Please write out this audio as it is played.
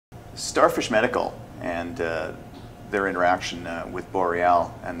StarFish Medical and their interaction with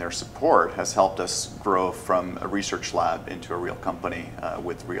Boreal and their support has helped us grow from a research lab into a real company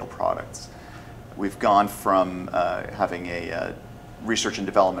with real products. We've gone from having a research and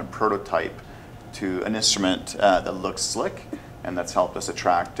development prototype to an instrument that looks slick, and that's helped us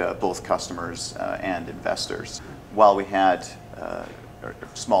attract both customers and investors. While we had a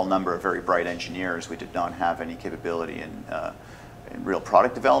small number of very bright engineers, we did not have any capability in real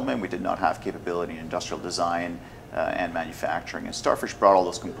product development. We did not have capability in industrial design and manufacturing. And StarFish brought all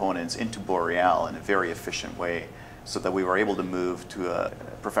those components into Boreal in a very efficient way so that we were able to move to a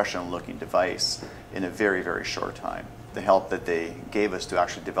professional-looking device in a very, very short time. The help that they gave us to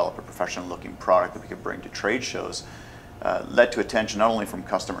actually develop a professional-looking product that we could bring to trade shows led to attention not only from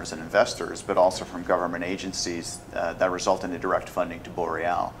customers and investors, but also from government agencies that resulted in direct funding to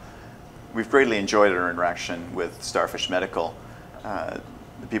Boreal. We've greatly enjoyed our interaction with StarFish Medical.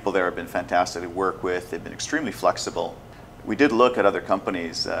 The people there have been fantastic to work with. They've been extremely flexible. We did look at other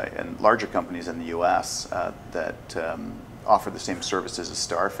companies and larger companies in the US that offer the same services as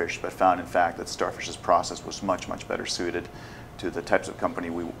StarFish, but found in fact that StarFish's process was much, much better suited to the types of company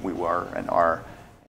we were and are.